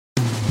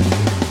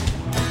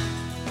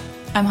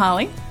I'm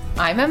Holly.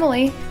 I'm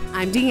Emily.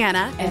 I'm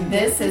Deanna. And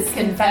this is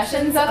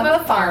Confessions of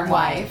a Farm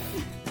Wife.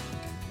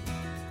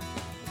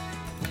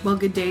 Well,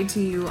 good day to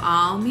you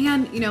all.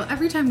 Man,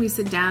 every time we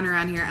sit down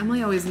around here,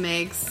 Emily always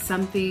makes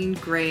something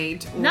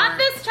great. Not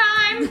this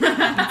time!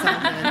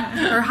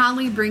 Or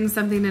Holly brings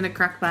something in a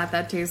crock pot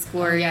that tastes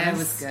glorious. Yeah, that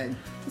was good.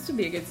 This would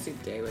be a good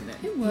soup day, wouldn't it?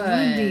 It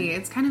Would be.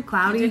 It's kind of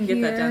cloudy I didn't here.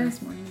 get that done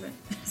this morning, but...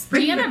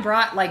 Deanna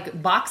brought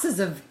boxes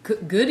of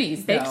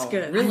goodies, though. Baked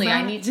goods. Really,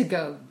 I need to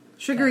go.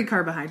 Sugary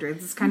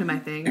carbohydrates is kind of my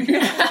thing.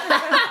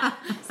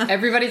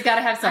 Everybody's got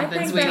to have something,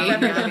 I think sweetie.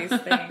 that's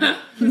everybody's thing.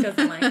 Who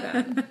doesn't like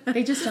that?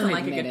 They just don't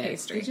like a admit good it.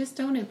 pastry. They just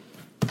don't.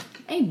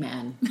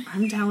 Amen.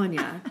 I'm telling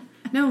you.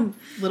 No,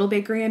 little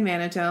bakery in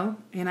Manitou,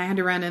 and I had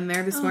to run in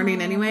there this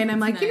morning anyway, and I'm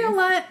like, that's you know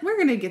nice. what? We're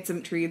going to get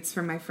some treats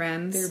from my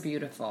friends They're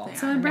beautiful.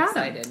 So I I'm brought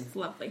 'em. excited. It's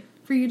lovely.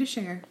 for you to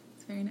share.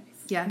 It's very nice.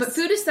 Yes. But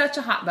food is such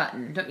a hot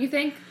button, don't you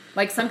think?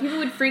 Like, some people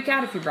would freak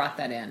out if you brought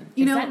that in.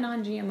 You Is know- that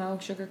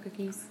non-GMO sugar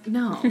cookies?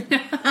 No.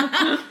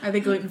 Are they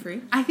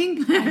gluten-free? I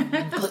think I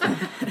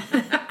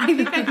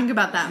think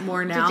about that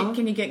more now.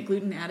 Can you get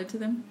gluten added to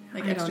them?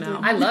 Like I extra don't know.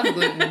 gluten? I love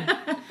gluten.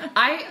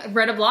 I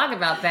read a blog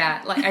about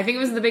that. Like, I think it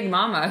was the Big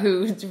Mama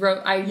who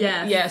wrote.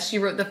 Yes. She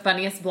wrote the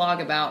funniest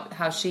blog about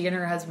how she and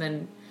her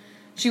husband.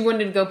 She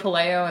wanted to go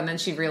paleo, and then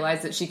she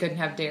realized that she couldn't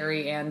have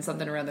dairy and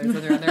something or other, and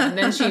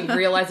then she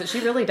realized that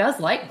she really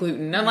does like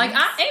gluten. I'm like,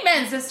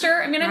 amen,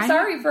 sister. I mean, I'm Right?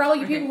 sorry for all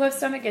you people who have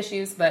stomach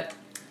issues, but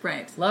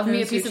Right. Love me a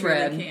Those piece who of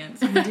truly bread.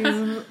 can't. I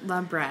do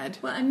love bread.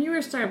 Well, and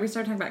we started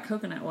talking about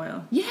coconut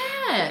oil.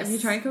 yes. Have you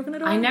tried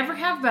coconut oil? I never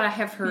have, but I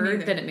have heard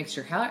neither. that it makes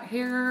your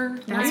hair.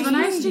 That's I what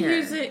I used to hear.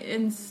 use it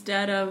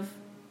instead of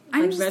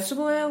I'm like just-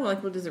 vegetable oil.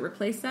 Like, well, does it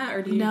replace that,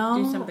 or do you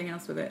No. do something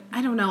else with it?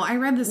 I don't know. I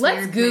read this. Let's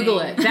weird Google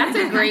thing. it. That's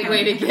a great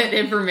way to get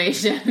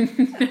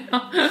information.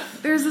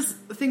 There's this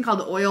thing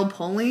called oil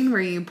pulling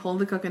where you pull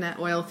the coconut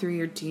oil through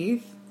your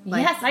teeth.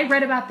 Like- yes, I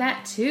read about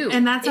that too.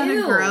 And that sounded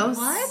Ew, gross.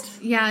 what?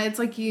 Yeah, it's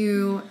like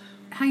I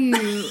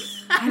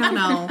don't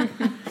know.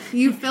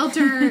 You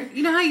filter,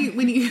 how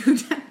when you,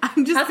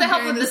 I'm just How's it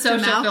help comparing with the this to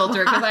social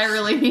filter? Because mouthwash. I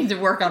really need to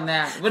work on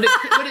that. Would it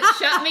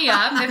shut me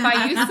up if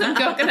I use some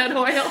coconut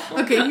oil?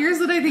 Okay, here's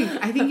what I think.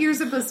 I think you're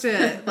supposed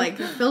to,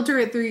 filter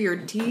it through your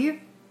teeth,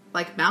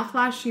 like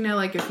mouthwash,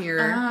 like if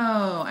you're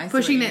Oh, I see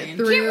pushing what you it mean.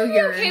 through Can't we be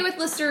your... okay with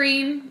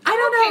Listerine? I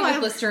don't I'm know. okay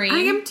with Listerine. I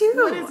am too.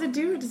 What does it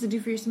do? Does it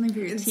do something for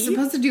your It's teeth?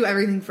 supposed to do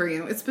everything for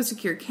you. It's supposed to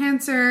cure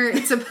cancer.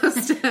 It's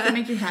supposed to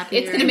make you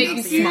happier. It's gonna make you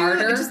healthier.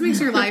 smarter. It just makes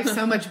your life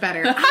so much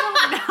better. I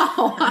don't know.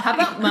 How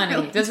about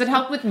money? Does it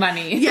help with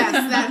money? Yes,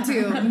 that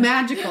too.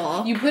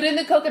 Magical. You put in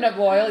the coconut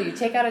oil, you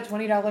take out a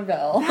 $20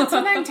 bill. That's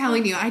what I'm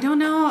telling you. I don't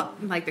know,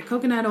 like the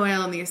coconut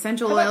oil and the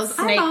essential about oils.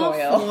 snake I'm all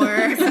oil?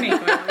 for- Snake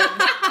oil.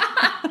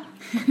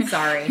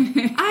 Sorry.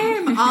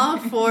 I am all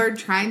for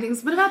trying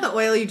things. What about the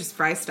oil you just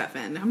fry stuff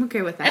in? I'm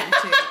okay with that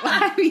too.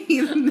 I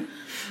mean,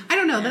 I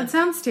don't know. That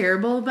sounds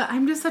terrible, but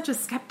I'm just such a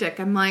skeptic.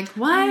 I'm like,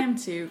 what? I am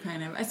too,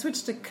 kind of. I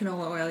switched to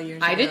canola oil years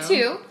ago. I did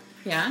too.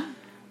 Yeah.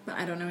 But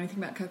I don't know anything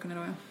about coconut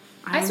oil.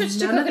 I switched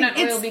to none of coconut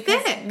it- oil it's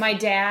because thick. my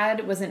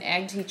dad was an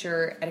ag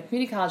teacher at a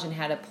community college and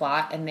had a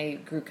plot, and they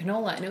grew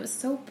canola, and it was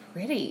so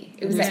pretty.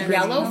 It was Yeah, that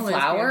pretty. yellow Canola is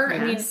flower. I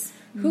beautiful. mean, Yes.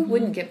 who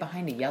wouldn't get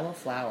behind a yellow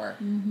flower?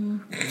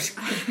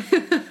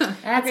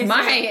 That's Okay,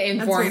 my so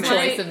informed that's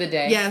choice of the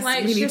day. Yes,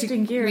 Slight we need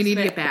shifting to gears, we need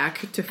to but- get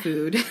back to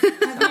food.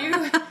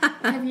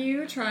 Have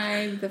you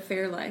tried the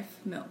Fairlife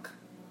milk?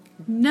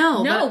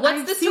 No, No, but what's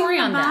I've the seen story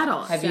the on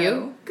bottle. that? Have So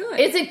you? good.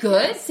 Is it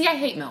good? See, I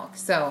hate milk,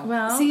 so.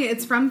 Well, See,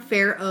 it's from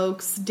Fair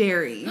Oaks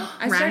Dairy.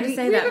 I started to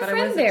say We that, have a but I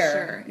friend wasn't there.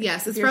 sure.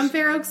 Yes, it's You're from sh-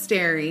 Fair Oaks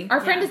Dairy.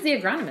 Our friend Yeah. is the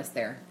agronomist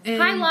there.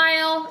 And- Hi,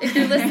 Lyle. If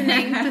you're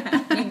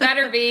listening, you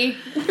better be.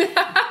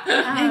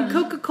 And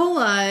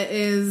Coca-Cola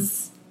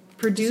is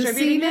producing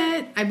Distributing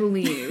it, I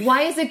believe.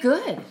 Why is it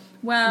good?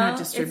 Well, Not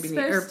it's distributing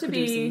or supposed to be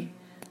producing.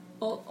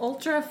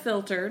 ultra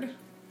filtered,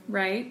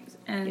 right?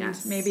 And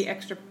Yes. maybe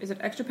extra. Is it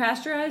extra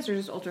pasteurized or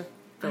just ultra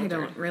I filtered?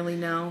 don't really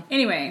know.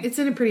 Anyway, It's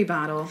in a pretty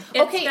bottle.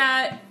 it's Okay.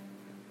 got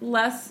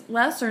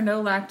less or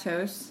no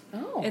lactose.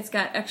 Oh. It's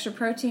got extra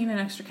protein and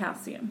extra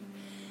calcium,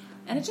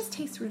 and it just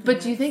tastes really. But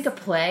nice. do you think a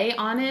play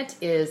on it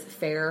is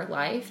Fair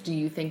Life? Do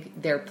you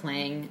think they're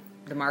playing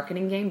the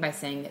marketing game by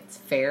saying it's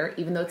fair,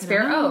 even though it's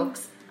Fair know.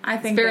 Oaks? I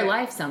think Fair that-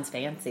 Life sounds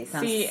fancy.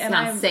 Sounds, See, and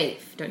sounds I'm-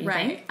 safe, don't you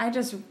right? think? I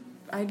just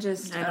I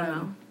don't know.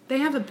 um, They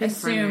have a pig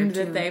farm there, assumed too.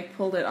 that they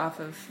pulled it off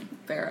of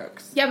Fair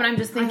Oaks. Yeah, but I'm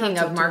just thinking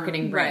thought of so,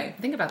 marketing too. brand. Right.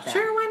 Think about that.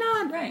 Sure, why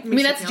not? Right. I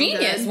mean, that's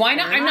genius. Why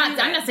not? I'm not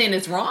Right. saying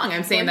it's wrong.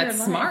 I'm saying For that's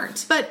your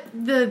smart. But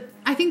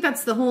I think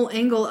that's the whole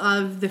angle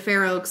of the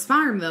Fair Oaks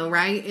farm, though,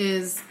 right?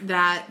 Is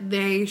that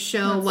they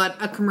show what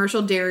a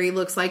commercial dairy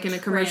looks like in a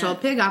commercial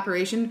Right. pig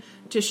operation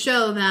to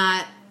show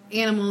that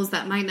animals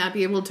that might not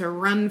be able to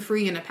run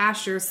free in a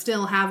pasture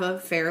still have a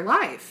fair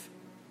life,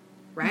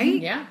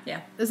 right? Yeah. Yeah,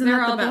 Isn't they're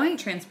that all the about point?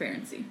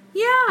 transparency.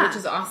 Yeah. Which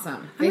is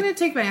awesome. I'm going to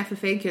take my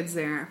FFA kids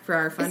there for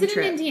our fun Is it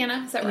trip. in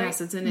Indiana? Is that right?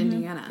 Yes, it's in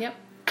Indiana. Yep.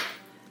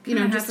 You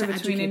know, just to halfway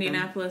between educate them.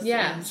 Indianapolis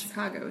Yeah. and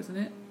Chicago, isn't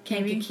it?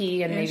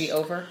 Kankakee and maybe Ish.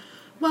 over.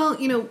 Well,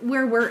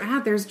 where we're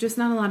at, there's just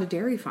not a lot of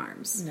dairy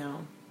farms.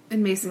 No.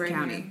 In Mason Right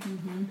County.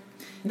 here.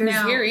 There's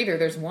Now- here either.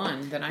 There's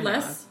one that I know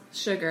Less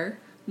sugar,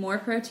 more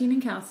protein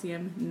and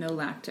calcium, no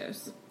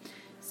lactose.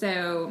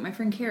 So my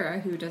friend Kara,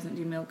 who doesn't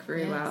do milk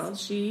very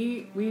Yes.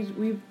 well,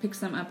 we picked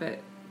some up at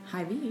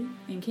Hy-Vee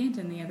in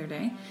Canton the other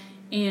day,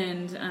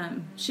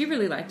 and she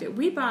really liked it.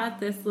 We bought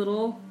this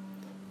little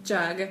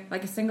jug,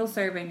 like a single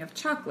serving of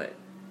chocolate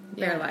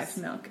Fairlife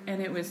milk,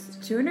 and it was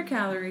 200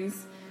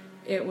 calories.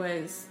 It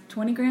was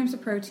 20 grams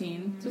of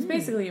protein. So it's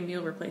basically a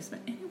meal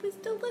replacement, and it was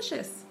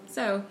delicious.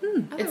 So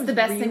I thought it It's was the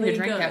best thing to really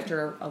drink good.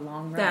 after a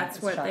long run. That's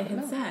is what they chocolate had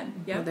milk. said.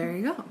 Yep. Well, there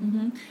you go.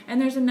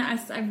 And there's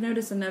I've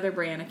noticed another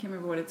brand. I can't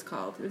remember what it's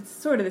called. It's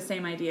sort of the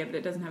same idea, but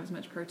it doesn't have as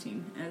much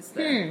protein as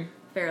the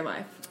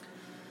Fairlife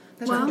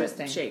That's Well,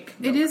 interesting. shake.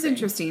 It milk is thing.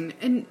 interesting,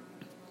 and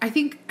I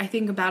think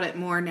about it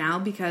more now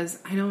because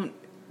I don't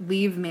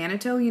leave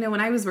Manitou. You know,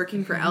 when I was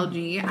working for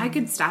LG, I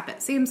could stop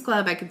at Sam's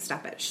Club, I could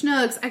stop at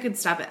Schnucks, I could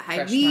stop at Fresh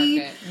Hy-Vee.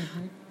 Market.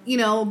 You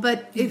know,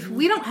 but if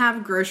we don't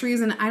have groceries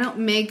and I don't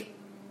make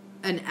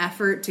an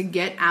effort to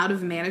get out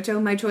of Manitou,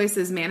 my choice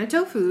is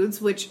Manitou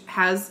Foods, which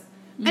has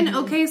an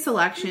okay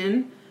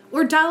selection,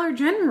 or Dollar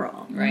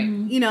General. Right.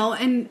 You know,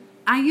 and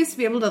I used to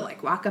be able to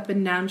like walk up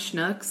and down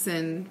Schnucks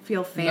and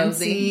feel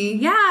fancy. Mosey.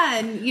 Yeah,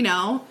 and you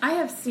know, I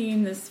have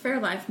seen this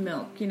Fairlife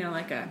milk, you know,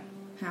 like a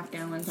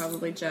half-gallon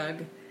probably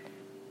jug,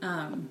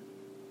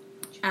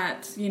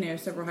 at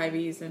several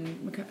Hy-Vees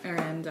and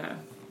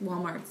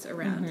Walmarts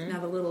around. Now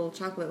the little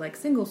chocolate like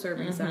single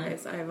serving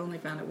size, I've only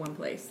found at one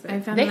place. So.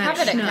 I found They them have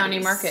it at Schnucks. County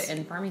Market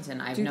in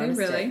Farmington. I've Do they noticed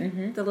really?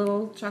 it. The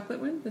little chocolate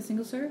one, the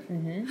single serve?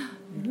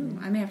 Ooh,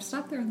 I may have to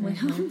stop there on the way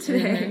home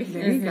today.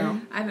 There you go.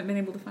 I haven't been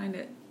able to find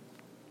it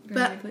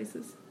very But- many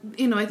places.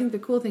 You know, I think the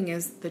cool thing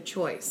is the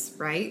choice,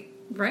 right?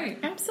 Right.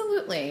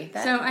 Absolutely.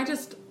 That- So I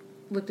just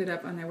looked it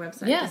up on their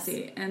website Yes. to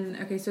see. And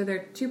okay, so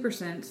they're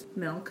 2%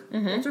 milk,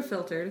 ultra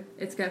filtered.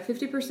 It's got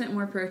 50%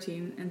 more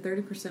protein and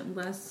 30%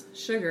 less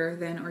sugar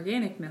than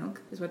organic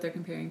milk, is what they're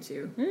comparing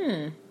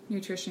to.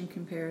 Nutrition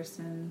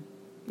comparison.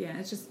 Yeah,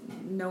 it's just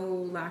no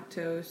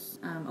lactose,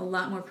 a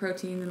lot more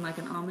protein than like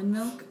an almond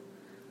milk.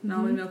 An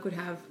almond milk would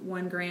have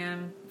 1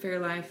 gram.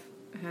 Fairlife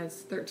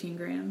has 13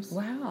 grams.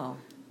 wow.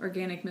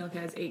 Organic milk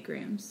has 8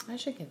 grams. I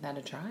should give that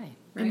a try.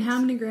 And Right. how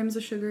many grams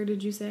of sugar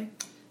did you say?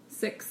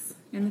 6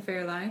 in the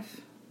Fairlife,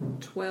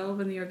 12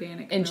 in the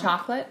organic In milk.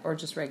 chocolate or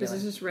just regular?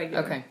 This is just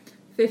regular. Okay.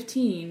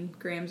 15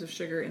 grams of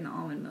sugar in the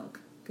almond milk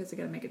because they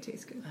got to make it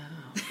taste good.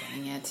 Oh,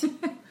 dang it.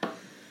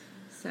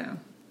 So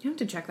You have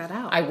to check that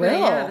out. I will.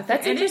 yeah,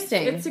 That's and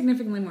interesting. It's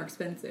significantly more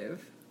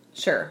expensive.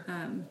 Sure.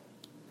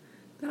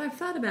 But I've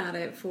thought about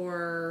it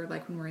for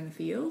like when we're in the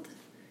field.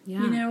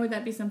 Yeah. You know, would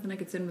that be something I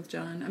could send with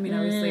John? I mean,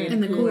 obviously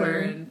In the cooler.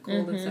 and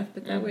cold and stuff,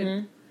 but that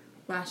would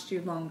last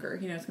you longer.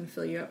 You know, it's going to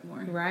fill you up more.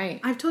 Right.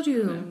 I've told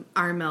you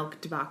our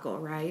milk debacle,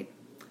 right?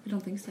 I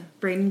don't think so.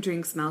 Braden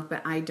drinks milk,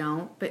 but I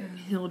don't. But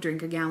he'll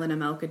drink a gallon of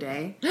milk a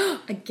day.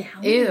 A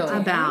gallon? Ew.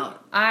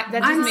 About. That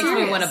just I'm makes me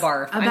serious. want to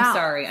barf. I'm About-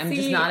 sorry. I'm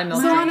just See, not a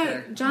milk so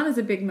drinker. John is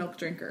a big milk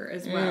drinker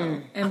as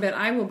well, but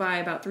I will buy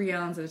about 3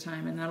 gallons at a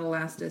time, and that'll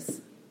last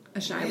us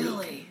a shy week.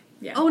 Really?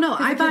 Yeah. Oh, no,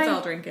 'Cause I the kids buy-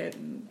 all drink it.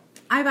 And,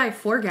 I buy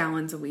 4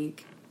 gallons a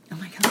week. oh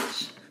my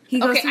gosh. He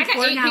goes Okay, through I got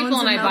 4 8 gallons people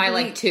and of I milk buy a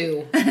like week.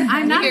 2.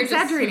 I'm not You're just-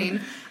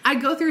 exaggerating. I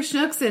go through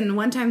Schnucks, and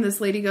one time this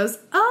lady goes,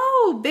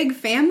 "Oh, big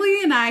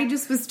family," and I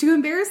just was too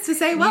embarrassed to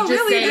say, "Well, just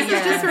really, say this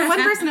yes. is just for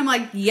one person." I'm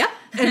like, "Yep,"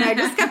 and I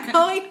just kept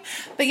going.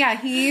 But yeah,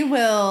 he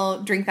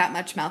will drink that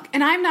much milk,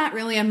 and I'm not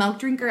really a milk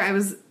drinker. I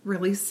was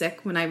really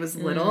sick when I was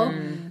little,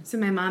 so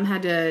my mom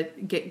had to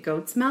get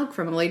goat's milk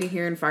from a lady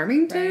here in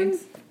Farmington. Right.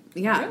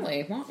 Yeah,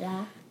 Really? Wah,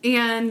 wah.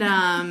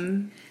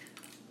 and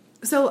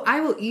so I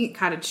will eat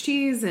cottage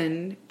cheese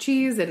and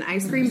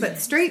ice cream, but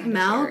straight I'm a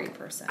dairy milk,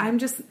 person.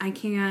 I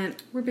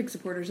can't. We're big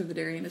supporters of the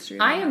dairy industry.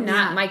 I am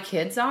not. Yeah. My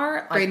kids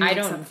are. Like, Braden I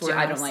makes don't. up for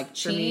I don't us, like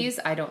for me. cheese.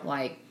 I don't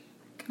like.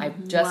 I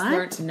just What?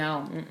 learned.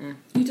 No. Mm-mm.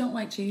 You don't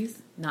like cheese?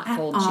 Not At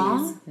cold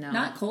all? cheese. No.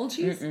 Not cold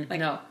cheese? Mm-mm.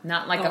 Like, no,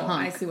 not like a Oh,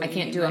 hunk. I see what you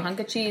can't mean, do a like- hunk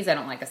of cheese. I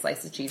don't like a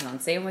slice of cheese on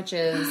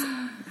sandwiches.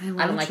 I I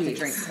love don't like to cheese.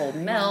 drink cold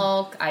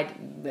milk.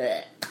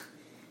 Bleh.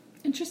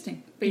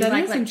 Interesting. But you That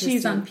like is cheese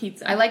interesting. on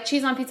pizza. I like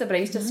cheese on pizza, but I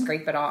used to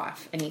scrape it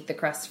off and eat the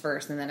crust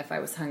first, and then if I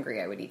was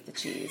hungry, I would eat the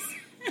cheese.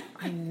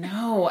 I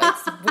know.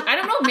 I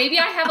don't know. Maybe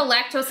I have a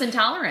lactose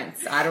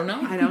intolerance. I don't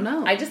know. I don't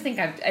know. I just think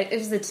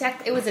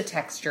it was a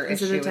texture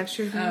Is issue. it a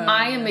texture thing?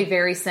 I am a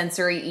very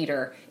sensory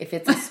eater. If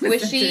it's a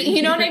squishy,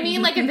 you know what I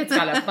mean? Like if it's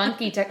got a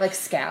funky texture, like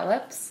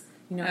scallops.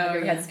 You know, have you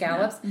ever yeah, had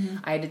scallops?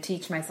 I had to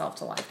teach myself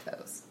to like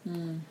those.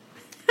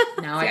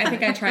 Now I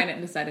think I tried it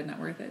and decided not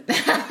worth it.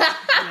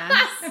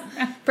 Yes.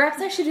 perhaps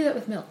I should do that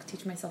with milk.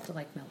 Teach myself to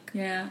like milk.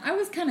 Yeah, I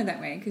was kind of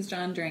that way because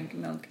John drank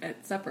milk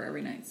at supper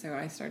every night, so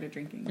I started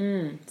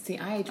drinking. See,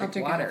 I I'll drink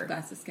drink a half water.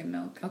 glass of skim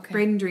milk. Okay.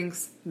 Braden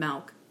drinks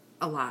milk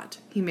a lot.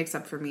 He makes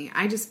up for me.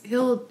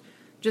 He'll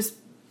just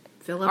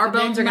fill up. Our a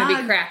big bones are going to be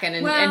mug. cracking,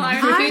 and, Well, and I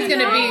Ruthie's going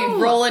to know.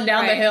 be rolling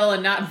down the Right. hill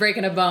and not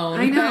breaking a bone.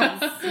 I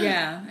know.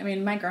 Yeah, I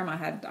mean, my grandma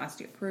had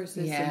osteoporosis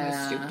and Yeah.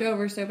 was stooped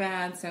over so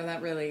bad, so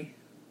that really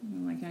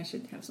I'm like, I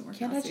should have some more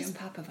Can't I calcium. just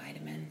pop a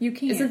vitamin? You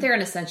can. Isn't there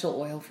an essential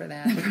oil for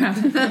that?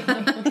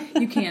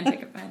 You can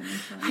take a vitamin.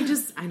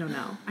 I don't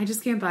know. I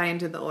just can't buy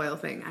into the oil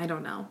thing. I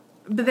don't know.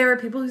 But there are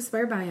people who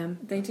swear by them.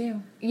 They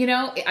do. You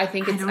know, I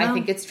think I it's don't know. I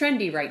think it's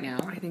trendy right now.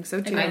 I think so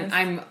too.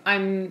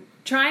 I'm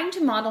trying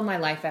to model my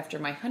life after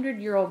my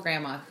 100-year-old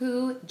grandma,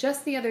 who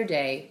just the other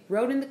day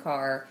rode in the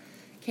car,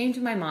 came to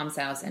my mom's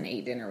house, and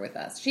ate dinner with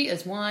us. She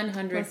is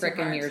 100 Bless her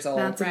freaking heart. years old.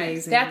 That's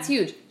amazing. That's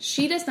huge.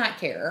 She does not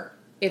care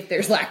if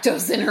there's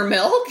lactose in her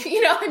milk.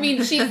 You know, I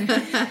mean,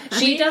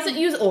 she doesn't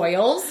use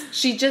oils.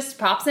 She just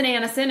pops an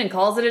Anacin and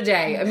calls it a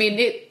day. I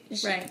mean,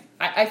 Right.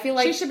 I feel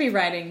like She should be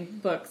writing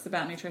books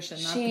about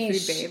nutrition, not the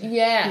food babe.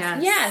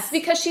 Yes,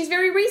 because she's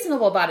very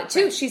reasonable about it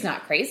too. Right. She's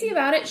not crazy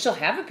about it. She'll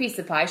have a piece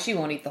of pie. She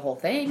won't eat the whole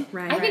thing.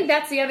 Right. I think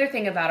that's the other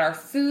thing about our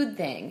food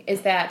thing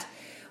is that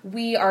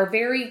we are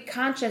very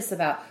conscious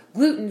about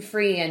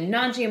gluten-free and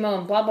non-GMO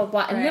and blah, blah,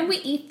 blah. And then we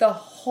eat the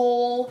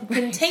whole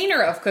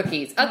container of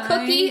cookies. A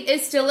cookie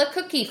is still a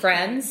cookie,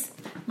 friends.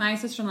 My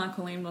sister-in-law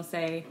Colleen will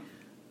say,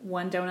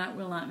 1 donut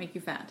will not make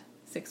you fat.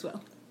 6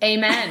 will.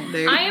 Amen.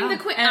 I am the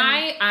queen.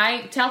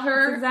 I tell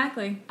her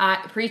exactly.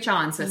 Preach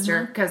on,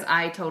 sister, because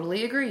I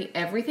totally agree.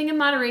 Everything in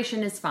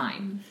moderation is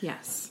fine.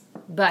 Yes,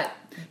 but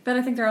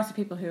I think there are also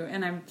people who,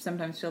 and I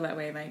sometimes feel that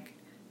way. Like,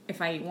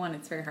 if I eat one,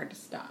 it's very hard to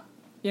stop.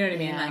 You know what I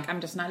mean? Like,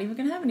 I'm just not even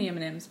going to have any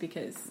M&Ms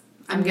because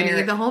I'm going to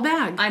eat the whole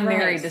bag. I'm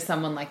married to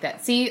someone like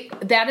that. See,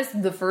 that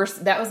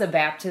was a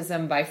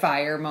baptism by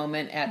fire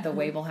moment at the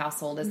Wable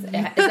household. It's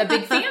a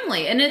big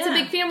family, and it's a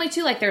big family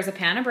too. Like, there's a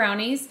pan of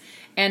brownies.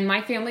 And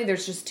my family,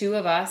 there's just 2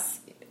 of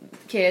us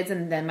kids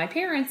and then my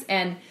parents.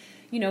 And,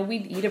 you know,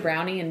 we'd eat a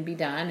brownie and be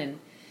done. And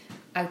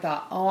I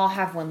thought, I'll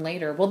have one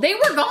later. Well, they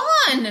were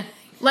gone.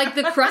 Like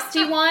the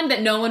crusty one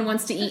that no one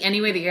wants to eat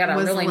anyway that you got to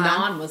really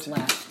gnaw was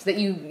left. That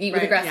you eat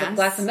with a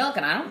glass of milk.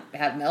 And I don't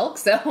have milk.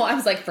 So I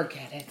was like,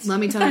 forget it. Let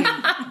me tell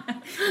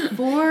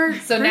you.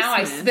 So now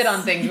I spit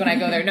on things when I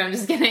go there. No, I'm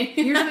just kidding.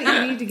 Here's what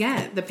you need to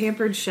get. The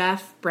Pampered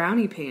Chef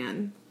brownie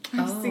pan.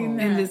 I've seen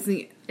that. And Is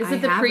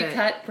it the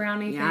pre-cut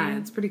brownie thing? Yeah,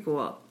 it's pretty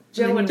cool.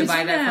 Joe wanted to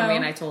buy that for me,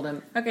 and I told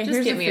him, okay,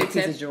 just get me a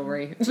piece of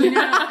jewelry. Do you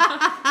know,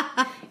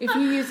 if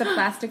you use a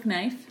plastic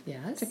knife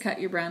Yes. to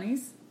cut your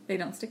brownies, they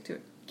don't stick to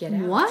it. Get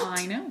out. What?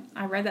 I know.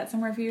 I read that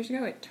somewhere a few years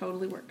ago. It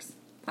totally works.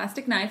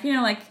 Plastic knife. You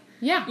know, like,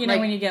 Yeah. you know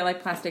when you get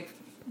like plastic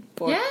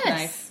fork, Yes.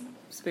 knife,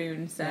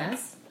 spoon,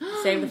 stuff.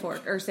 Yes. Save the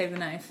fork or save the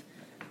knife.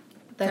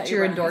 That's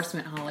your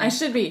endorsement, Holly. I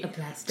should be. A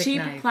plastic Cheap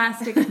knife.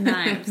 plastic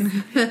knives.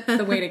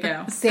 The way to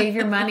go. Save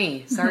your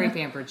money. Sorry,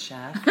 Pampered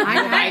Chef.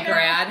 Hi,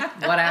 grad.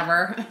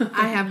 Whatever.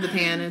 I have the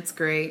pan. It's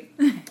great.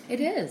 It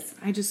is.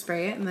 I just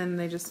spray it, and then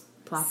they just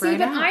plop See, right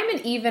but out. I'm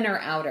an even or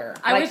outer.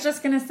 I was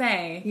just gonna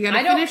say. You gotta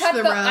I don't finish cut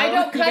the row. I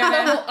don't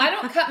cut the whole, I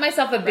don't cut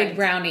myself a big Right.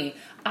 brownie.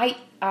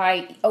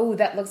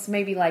 That looks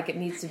maybe like it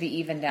needs to be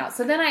evened out.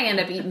 So then I end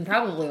up eating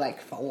probably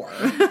like 4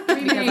 because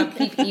I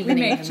keep We evening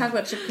make them.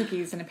 chocolate chip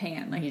cookies in a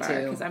pan, like Me bar,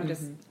 too. because I'm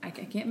just I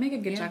can't make a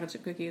good chocolate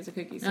chip cookie as a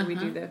cookie, so we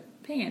do the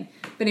pan.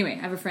 But anyway,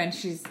 I have a friend.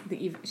 She's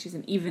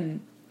an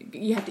even.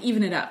 You have to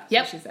even it up.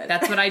 Yep, she says.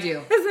 that's what I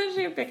do. So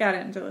she pick at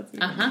it until it's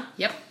even.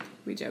 Yep.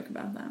 We joke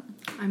about that.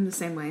 I'm the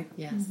same way.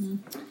 Yes.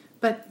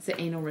 But Is it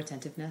anal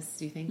retentiveness,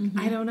 do you think?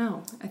 I don't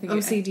know. I think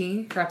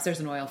OCD. Perhaps there's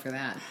an oil for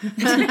that.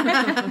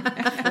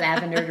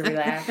 Lavender to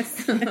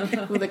relax.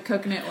 Well, the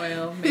coconut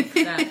oil makes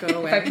that go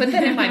away. If I put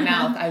that in my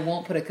mouth, I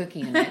won't put a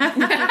cookie in it.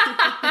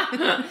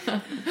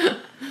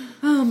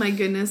 Oh my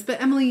goodness.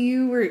 But Emily,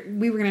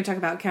 we were going to talk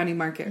about County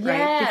Market, right?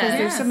 Yes. Because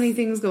there's so many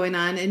things going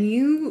on, and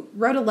you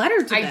wrote a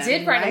letter to them. I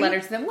did write right? a letter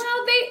to them.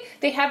 Well,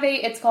 they have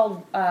it's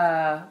called,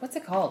 what's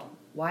it called?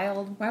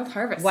 Wild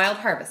Harvest. Wild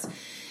Harvest.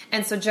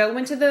 And so Joe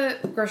went to the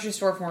grocery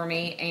store for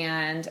me,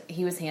 and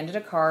he was handed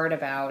a card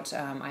about,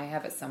 I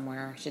have it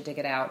somewhere, I should dig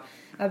it out,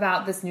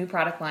 about this new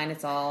product line.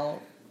 It's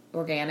all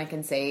organic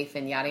and safe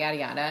and yada, yada,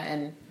 yada.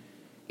 And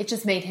it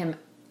just made him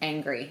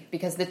angry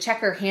because the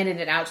checker handed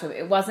it out to him.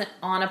 It wasn't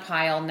on a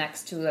pile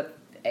next to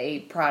a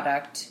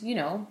product,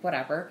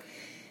 whatever.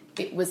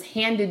 It was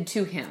handed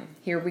to him.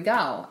 Here we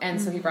go. And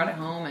so he brought it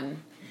home,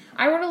 and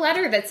I wrote a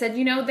letter that said,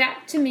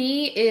 that to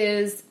me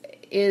is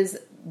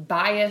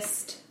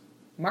biased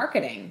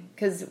marketing,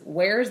 because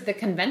where's the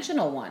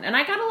conventional one? And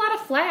I got a lot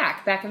of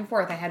flack back and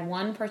forth. I had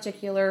one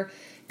particular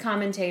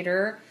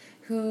commentator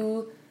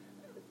who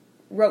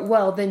wrote,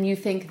 well, then you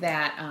think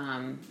that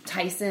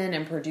Tyson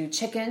and Purdue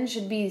Chicken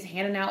should be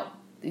handing out,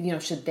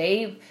 should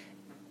they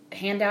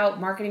hand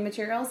out marketing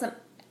materials?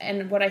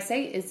 And what I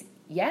say is,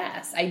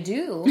 yes, I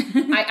do.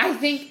 I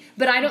think,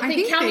 but I don't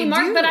think County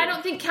Market. But I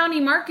don't think County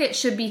Market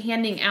should be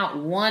handing out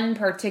one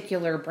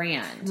particular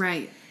brand,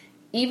 Right.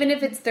 even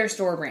if it's their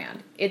store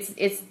brand.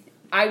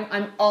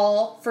 I'm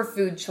all for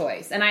food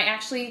choice, and I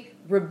actually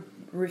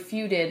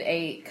refuted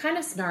a kind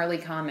of snarly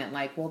comment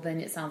like, well, then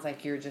it sounds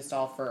like you're just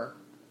all for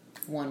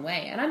one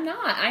way, and I'm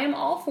not. I am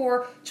all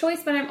for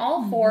choice, but I'm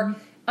all for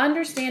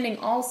understanding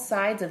all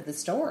sides of the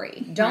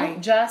story.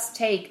 Don't just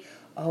take,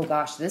 oh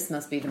gosh, this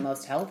must be the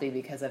most healthy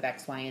because of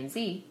X, Y, and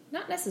Z.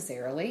 Not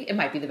necessarily. It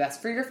might be the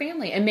best for your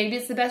family, and maybe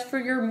it's the best for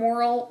your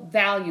moral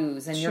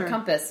values and your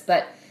compass,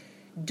 but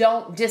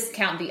don't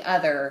discount the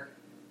other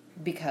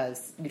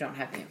because you don't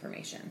have the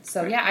information.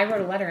 So yeah, I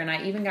wrote a letter and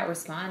I even got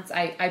response.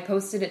 I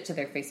posted it to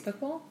their Facebook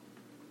wall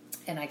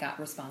and I got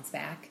response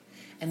back.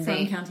 And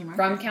From County Market?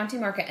 From County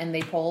Market, and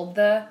they pulled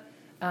the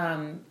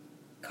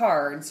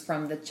cards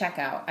from the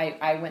checkout.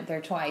 I went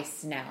there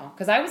twice now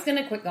because I was going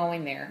to quit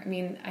going there. I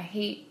mean, I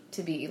hate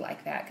to be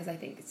like that because I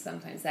think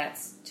sometimes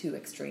that's too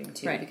extreme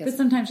too. Right. Because But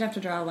sometimes you have to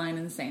draw a line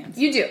in the sand.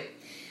 you do.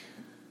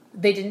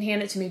 They didn't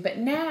hand it to me, but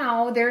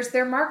now there's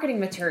their marketing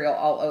material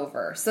all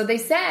over. So they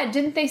said,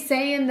 didn't they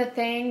say in the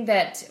thing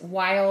that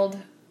Wild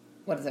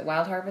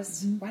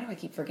Harvest? Mm-hmm. Why do I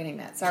keep forgetting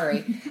that?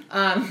 Sorry.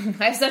 I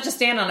have such a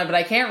stand on it, but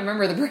I can't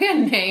remember the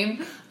brand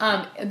name.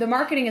 The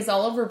marketing is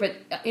all over, but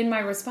in my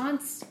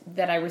response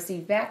that I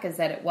received back is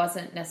that it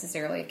wasn't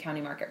necessarily a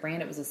County Market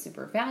brand. It was a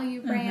Super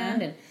Value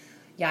brand and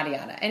yada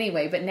yada.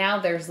 Anyway, but now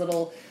there's a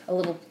little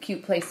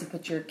cute place to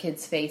put your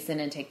kid's face in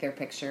and take their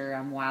picture.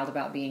 I'm wild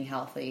about being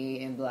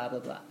healthy and blah, blah,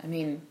 blah. I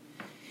mean,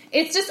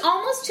 it's just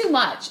almost too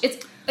much.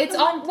 It's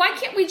all, why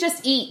can't we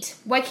just eat?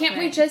 Why can't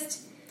we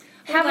just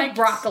have a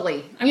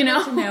broccoli, I'd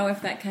like to know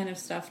if that kind of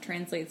stuff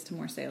translates to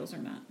more sales or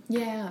not.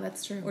 Yeah,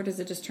 that's true. Or does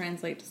it just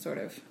translate to sort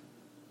of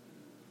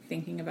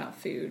thinking about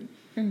food?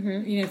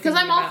 Mm-hmm. You know, because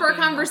I'm all for a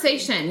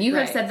conversation. Healthy. You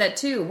have Right. said that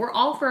too. We're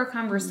all for a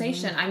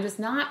conversation. I'm just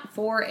not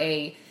for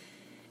a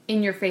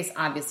in your face.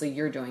 Obviously,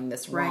 you're doing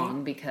this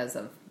wrong because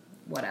of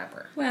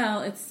whatever.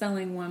 Well, it's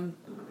selling one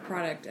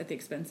product at the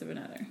expense of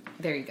another.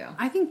 There you go.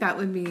 I think that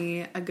would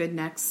be a good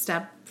next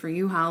step for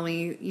you,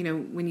 Holly. You know,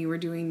 when you were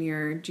doing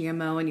your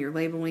GMO and your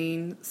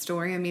labeling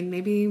story, I mean,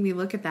 maybe we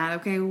look at that.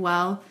 Okay,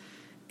 well,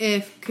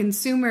 if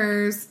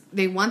consumers,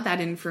 they want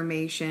that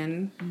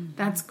information,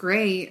 that's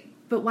great.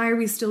 But why are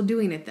we still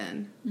doing it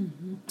then?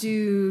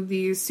 Do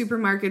these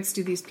supermarkets,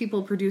 do these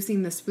people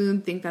producing this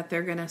food think that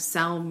they're going to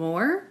sell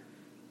more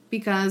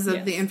because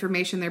of the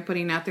information they're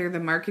putting out there, the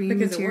marketing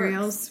Because it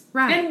materials? works.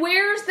 Right. And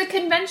where's the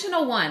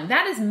conventional one?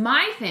 That is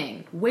my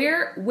thing.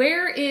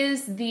 Where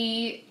is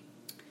the...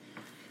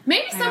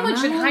 Maybe someone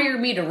should hire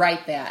me to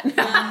write that. And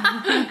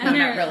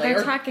not really. they're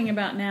Or- talking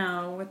about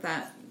now with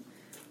that,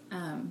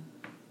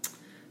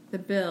 the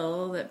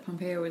bill that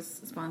Pompeo was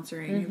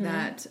sponsoring,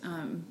 that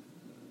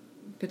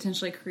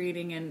potentially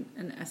creating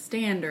a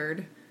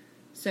standard.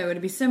 So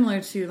it'd be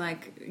similar to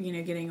like, you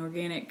know, getting an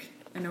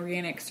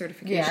organic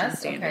certification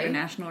standard, a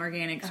national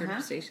organic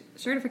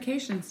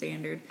certification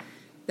standard,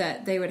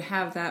 that they would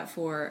have that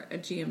for a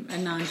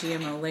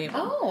non-GMO label.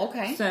 Oh,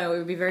 okay. So it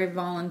would be very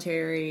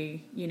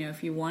voluntary, you know,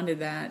 if you wanted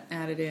that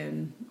added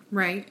in.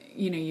 Right.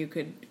 You know, you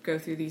could go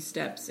through these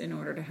steps in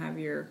order to have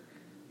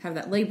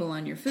that label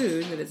on your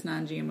food that it's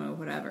non-GMO,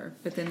 whatever.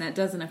 But then that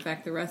doesn't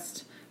affect the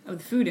rest of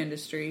the food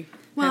industry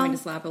having to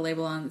slap a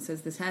label on that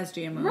says this has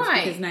GMOs,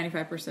 Right. because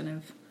 95%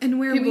 of And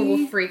where People we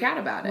will freak out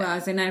about it. I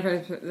say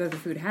 95% of the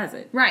food has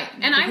it, Right.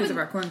 And because of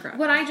our corn crop.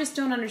 What I just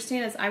don't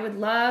understand is I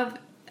love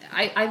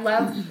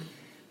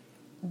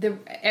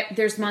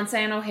there's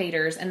Monsanto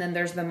haters, and then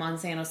there's the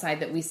Monsanto side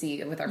that we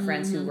see with our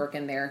friends who work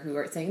in there who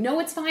are saying, no,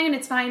 it's fine,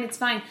 it's fine, it's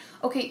fine.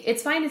 Okay,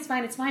 it's fine, it's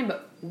fine, it's fine,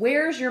 but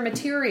where's your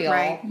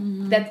material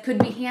that could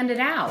be handed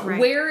out? Right.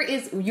 Where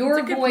is your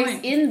That's a good voice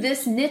point. in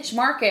this niche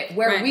market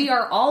where Right. we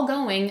are all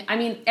going? I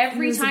mean,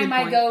 every That is a time good I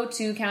point. go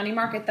to County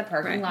Market, the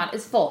parking Right. lot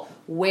is full.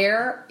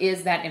 Where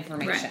is that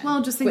information? Right.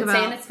 Well, just think Quit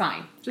about- saying it's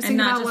fine. just and think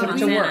not about just what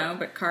to we work. Monsanto,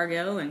 but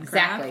Cargill and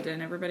Kraft Exactly.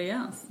 and everybody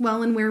else.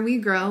 Well, and where we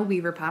grow,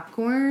 Weaver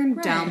Popcorn,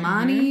 Right. Del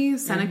Monte,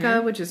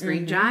 Seneca, which is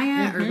Green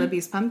Giant, or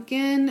Libby's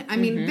Pumpkin. I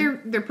mean,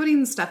 they're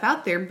putting stuff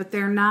out there, but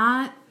they're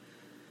not.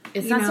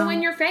 It's You not so know,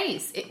 in your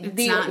face. it's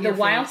not in The your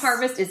Wild face.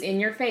 Harvest is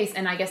in your face,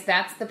 and I guess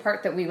that's the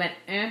part that we went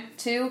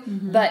to.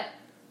 But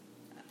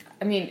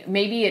I mean,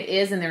 maybe it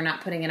is, and they're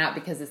not putting it out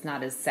because it's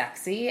not as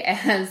sexy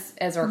as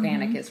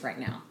organic is right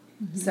now.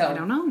 So I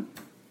don't know.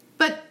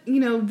 But, you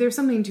know, there's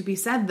something to be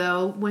said,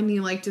 though, when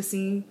you like to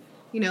see,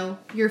 you know,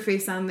 your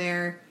face on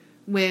there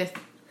with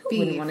beef.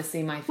 wouldn't want to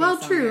see my face. Well,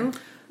 on true.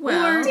 there.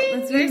 Well, Or,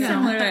 it's very you know.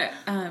 similar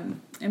to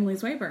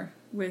Emily's Weber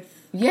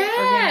with Yes,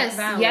 Organic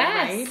Valley, right?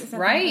 yes, Is that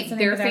right. the name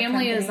Their of that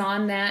family is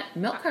company? on that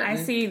milk carton. I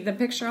see the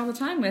picture all the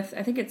time with,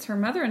 I think it's her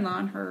mother-in-law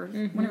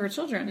and one of her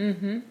children.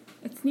 Mm-hmm.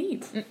 It's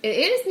neat. It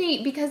is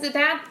neat because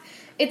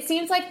it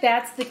seems like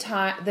that's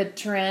the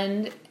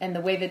trend and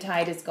the way the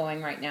tide is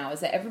going right now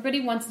is that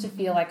everybody wants to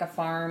feel like a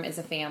farm is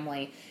a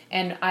family.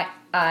 And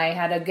I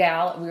had a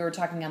gal, we were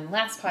talking on the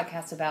last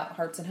podcast about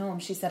Hearts and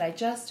Homes. She said, I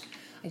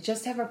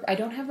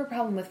don't have a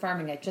problem with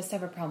farming. I just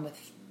have a problem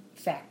with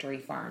factory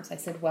farms. I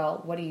said,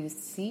 well, what do you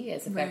see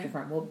as a factory Right.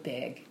 farm? Well,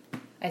 big.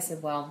 I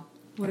said, well,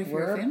 What if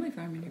you're a family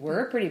farm? and you're we're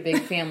a pretty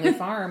big family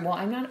farm. Well,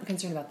 I'm not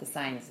concerned about the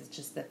signs. It's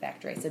just the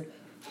factory. I said,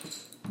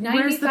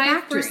 Where's the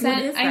factory? 95%. What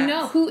is I that?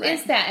 know. Who is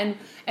Right. that?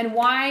 And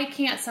why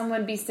can't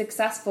someone be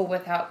successful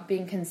without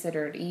being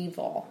considered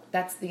evil?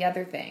 That's the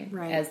other thing.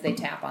 Right. As they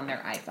tap on their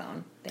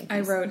iPhone. Thank you.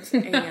 I wrote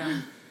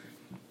a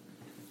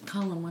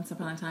column once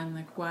upon a time,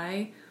 like,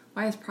 why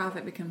has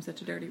profit become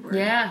such a dirty word?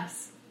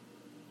 Yes.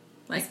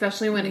 Like,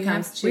 Especially when it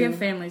comes to... we have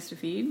families to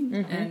feed,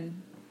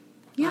 and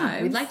Yeah,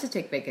 lives. We'd like to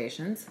take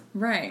vacations.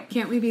 Right,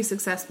 Can't we be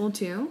successful,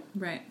 too?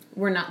 right.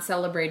 we're not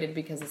celebrated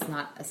because it's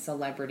not a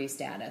celebrity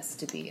status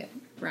to be it.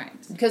 Right.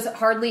 Because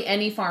hardly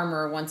any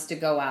farmer wants to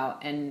go out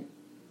and,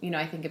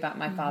 I think about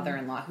my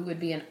father-in-law, who would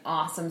be an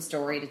awesome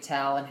story to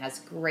tell and has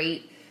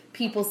great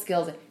people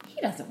skills. He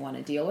doesn't want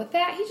to deal with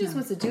that. He just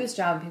wants to do his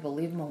job and people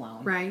leave him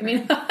alone. Right. I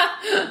mean,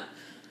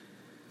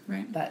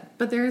 Right.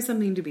 But there is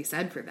something to be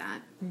said for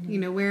that.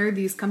 Where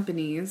these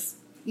companies,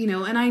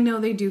 and I know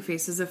they do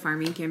Faces of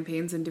Farming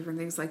campaigns and different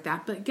things like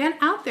that, but get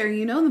out there.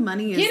 The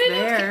money is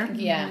there.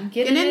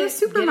 Get in in the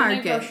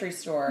supermarket. Get in a grocery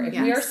store. If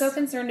we are so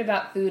concerned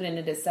about food and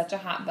it is such a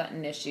hot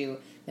button issue,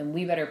 then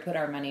we better put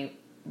our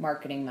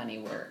marketing money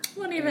where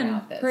Well, and our even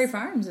mouth is. Prairie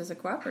Farms is a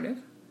cooperative.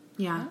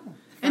 Yeah.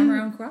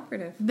 Farmer-owned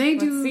cooperative. They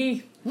Let's do-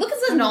 see. Look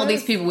at all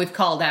these people we've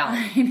called out.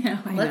 I know.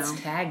 Let's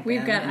tag them.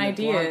 We've got in the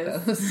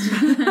ideas. blog post.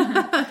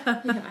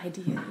 We have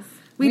ideas.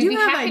 We We'd do be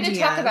have happy ideas.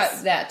 to talk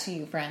about that to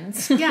you,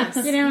 friends. Yes.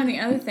 And the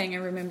other thing I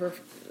remember,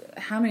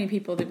 how many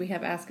people did we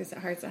have ask us at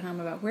Hearts at Home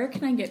about where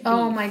can I get beef?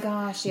 Oh my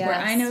gosh, yes. Where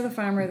I know the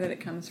farmer that it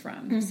comes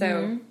from.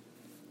 So,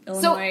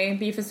 Illinois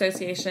Beef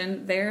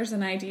Association, there's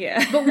an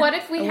idea. But what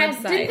if we A had?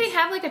 website. Didn't they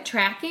have like a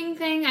tracking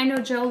thing? I know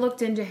Joe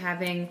looked into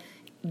having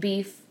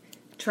beef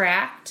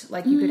tracked.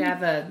 Like you could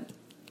have a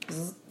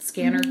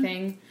scanner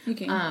thing. You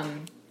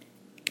can.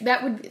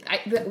 That would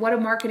what a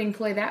marketing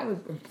ploy that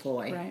would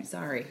employ. Right.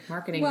 Sorry,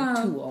 marketing Well,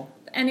 tool.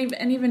 And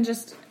even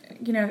just,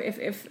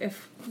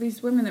 if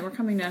these women that were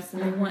coming to us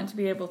and they want to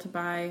be able to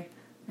buy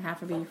a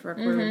half a beef or a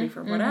quarter of beef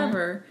or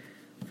whatever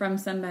from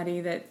somebody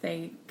that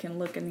they can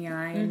look in the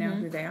eye and know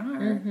who they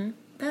are,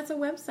 that's a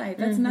website.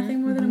 That's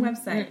nothing more than a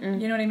website.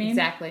 You know what I mean?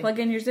 Exactly. Plug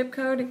in your zip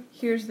code.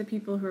 Here's the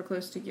people who are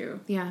close to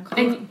you. Yeah.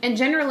 And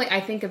generally, I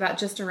think about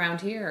just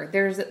around here,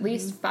 there's at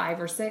least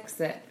 5 or 6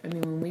 that,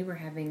 when we were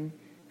having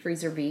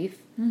freezer beef,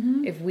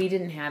 if we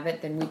didn't have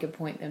it, then we could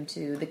point them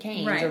to the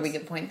Canes, Right. or we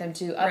could point them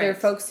to other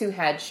folks who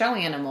had show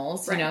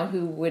animals, Right.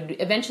 who would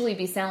eventually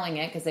be selling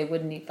it because they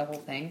wouldn't eat the whole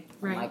thing,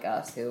 Right. like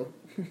us who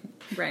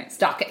Right.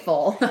 stock it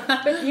full.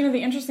 But,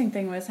 the interesting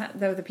thing was,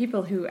 though, the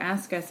people who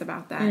ask us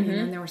about that,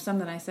 and there were some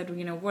that I said,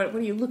 what are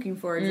you looking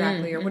for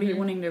exactly, or what are you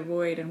wanting to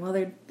avoid? And, well,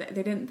 they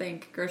didn't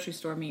think grocery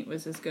store meat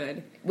was as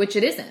good. Which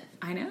it isn't.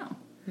 I know.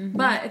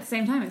 But at the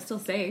same time, it's still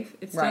safe.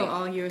 It's still Right.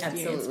 all USDA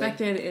Absolutely.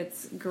 inspected.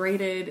 It's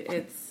graded.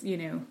 It's,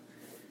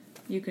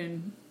 you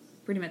can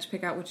pretty much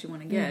pick out what you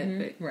want to get.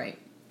 But Right.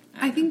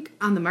 I think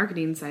on the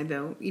marketing side,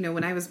 though,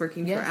 when I was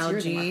working Yes, for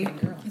you're the LG,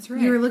 marketing girl. that's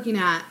right. you were looking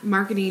at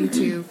marketing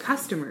to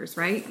customers,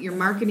 right? You're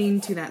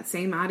marketing to that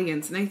same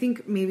audience. And I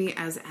think maybe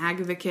as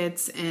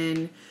advocates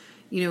and,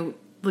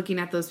 looking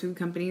at those food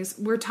companies,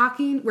 we're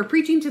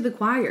preaching to the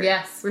choir.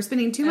 Yes. We're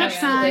spending too much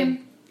Absolutely.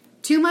 time,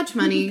 too much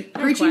money,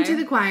 preaching to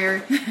the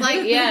choir.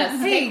 Like, Yes.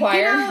 hey,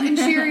 choir. get out and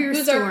share your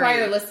Who's story. our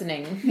choir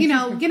listening?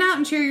 Get out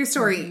and share your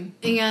story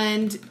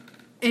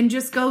and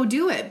just go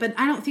do it. But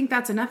I don't think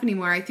that's enough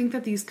anymore. I think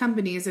that these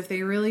companies, if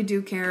they really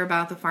do care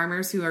about the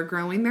farmers who are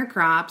growing their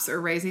crops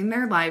or raising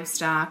their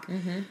livestock,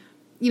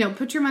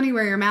 put your money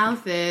where your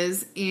mouth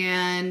is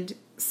and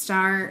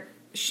start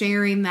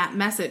sharing that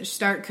message.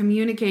 Start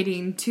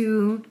communicating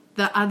to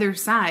the other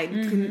side,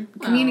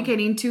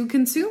 communicating to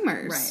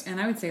consumers. Right. And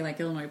I would say,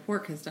 Illinois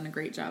Pork has done a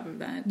great job of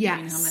that. Yes.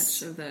 I mean, how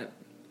much of the...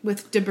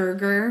 With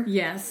DeBurger.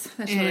 Yes,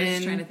 that's what I was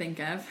And- trying to think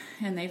of.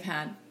 And they've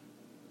had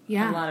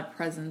Yeah. a lot of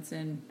presence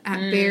in... At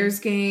Bears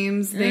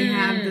games, they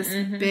have this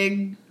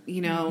big,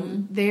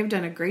 they've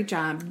done a great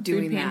job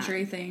doing food that.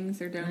 pantry things.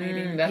 They're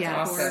donating That's Yes.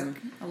 awesome.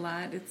 pork a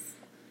lot. It's...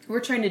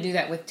 We're trying to do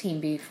that with Team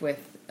Beef with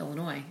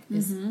Illinois.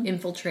 Is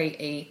infiltrate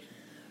a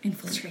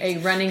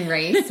running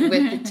race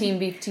with the Team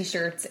Beef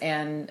T-shirts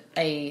and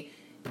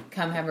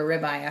come have a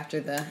ribeye after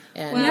the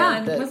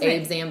wasn't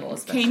Abe it Zamble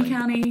especially. Kane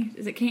County,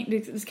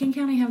 does Kane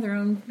County have their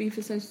own beef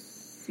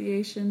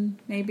association?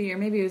 Maybe, or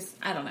maybe it was,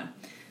 I don't know.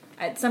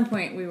 At some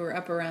point, we were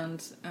up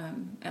around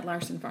at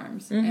Larson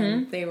Farms,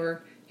 and they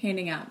were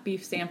handing out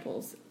beef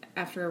samples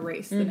after a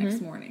race the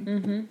next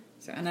morning.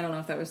 So, and I don't know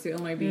if that was the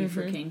Illinois beef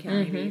or Kane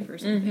County beef or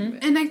something.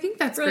 But And I think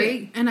that's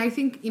Brilliant. great. And I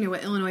think,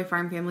 what Illinois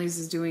Farm Families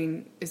is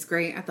doing is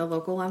great at the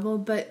local level.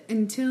 But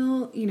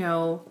until,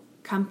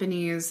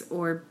 companies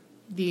or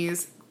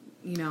these,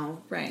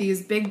 Right.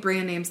 these big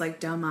brand names like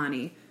Del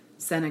Monte,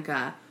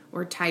 Seneca,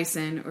 or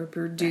Tyson, or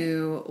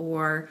Purdue,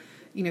 or,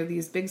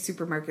 these big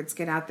supermarkets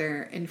get out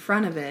there in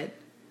front of it,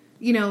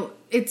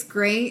 it's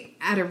great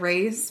at a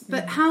race,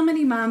 but how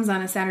many moms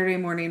on a Saturday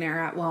morning are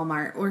at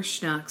Walmart or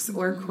Schnucks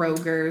or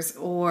Kroger's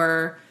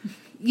or,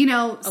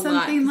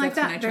 something like that's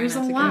when I that? try There's a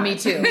not to go. lot. Me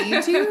too.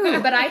 Me too.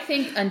 But I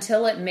think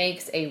until it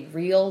makes a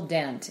real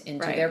dent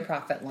into Right. their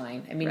profit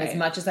line, I mean, as Right.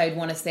 much as I'd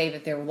want to say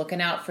that they're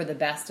looking out for the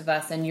best of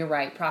us, and you're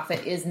right,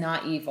 profit is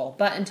not evil,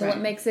 but until Right.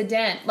 it makes a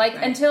dent,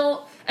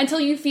 until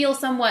you feel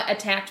somewhat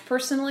attacked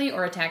personally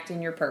or attacked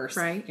in your purse,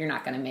 Right. you're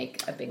not going to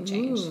make a big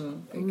change.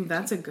 Ooh,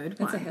 that's a good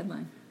one. that's a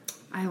headline.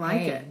 I like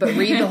Hey, it. but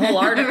read the whole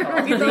article.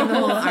 Read the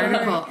whole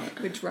article.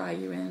 Would draw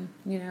you in.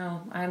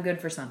 I'm good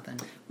for something.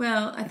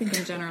 Well, I think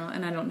in general,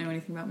 and I don't know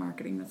anything about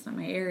marketing, that's not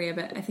my area,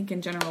 but I think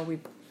in general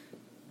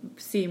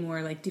see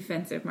more like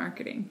defensive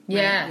marketing. Right?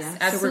 Yes, Yes.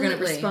 absolutely. So we're going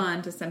to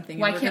respond to something.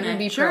 Why and we're can't we gonna-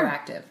 be Sure.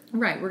 proactive?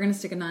 Right, we're going to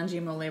stick a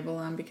non-GMO label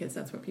on because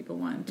that's what people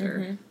want,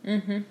 or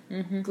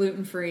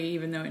gluten-free,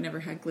 even though it never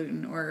had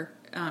gluten, or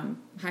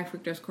high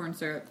fructose corn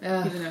syrup,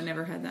 Ugh. even though it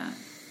never had that.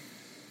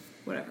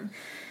 Whatever.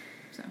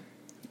 So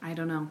I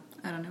don't know.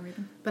 I don't know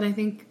either. But I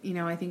think,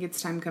 I think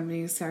it's time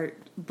companies start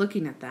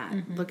looking at that,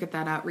 look at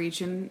that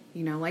outreach. And,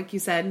 like you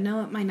said,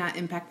 no, it might not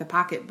impact the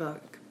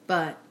pocketbook,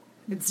 but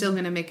it's still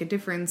going to make a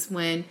difference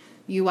when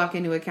you walk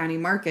into a county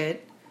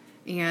market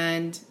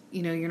and,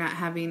 you're not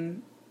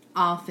having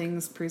all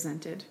things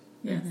presented.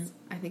 Yes.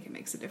 I think it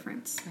makes a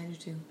difference. I do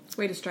too.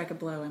 Way to strike a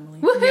blow, Emily.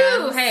 Woohoo!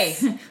 Yes.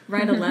 Hey,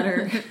 Write a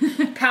letter.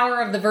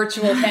 power of the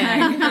virtual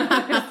pen.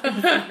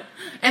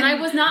 And I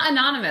was not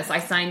anonymous. I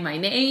signed my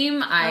name.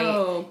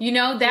 That's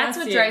bless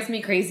what you. drives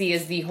me crazy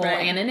is the whole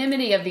Right.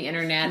 anonymity of the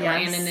internet, or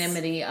Yes.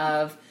 anonymity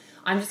of,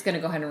 I'm just going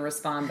to go ahead and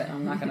respond, but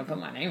I'm not going to put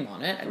my name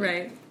on it. I mean,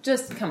 Right.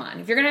 Just come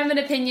on. If you're going to have an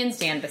opinion,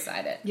 stand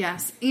beside it.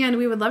 Yes, and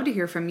we would love to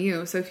hear from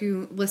you. So if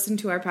you listen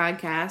to our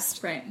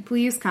podcast, Right.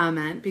 please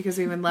comment because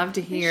we would love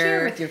to hear.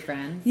 Share with your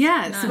friends.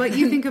 Yes, what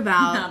you think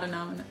about.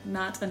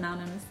 Not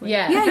anonymously.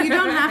 Yeah. Yeah, you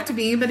don't have to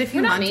be, but if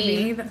you We're want not to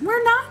be, mean. then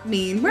we're not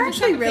mean. We're just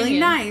actually have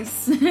really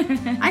opinions.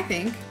 nice. I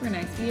think. We're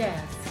nice.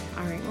 Yes.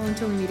 All right, well,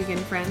 until we meet again,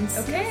 friends.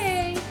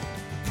 Okay.